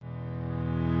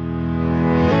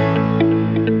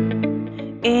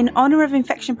In honour of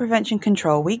Infection Prevention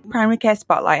Control Week, Primary Care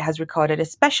Spotlight has recorded a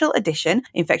special edition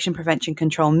Infection Prevention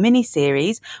Control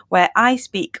mini-series where I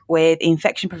speak with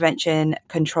Infection Prevention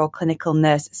Control Clinical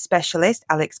Nurse Specialist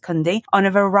Alex Cundy on a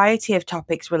variety of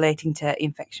topics relating to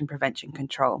infection prevention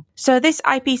control. So this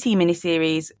IPC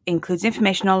mini-series includes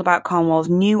information all about Cornwall's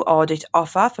new audit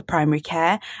offer for primary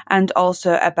care and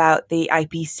also about the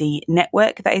IPC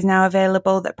network that is now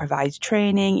available that provides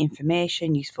training,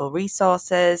 information, useful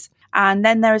resources. And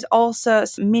then there is also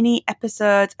some mini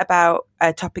episodes about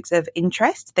topics of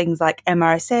interest, things like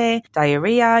MRSA,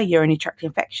 diarrhea, urinary tract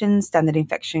infections, standard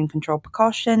infection control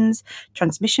precautions,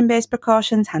 transmission-based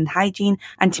precautions, hand hygiene,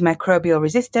 antimicrobial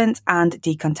resistance, and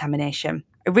decontamination.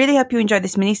 I really hope you enjoyed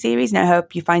this mini-series and I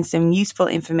hope you find some useful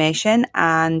information.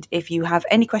 And if you have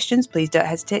any questions, please don't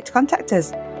hesitate to contact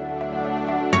us.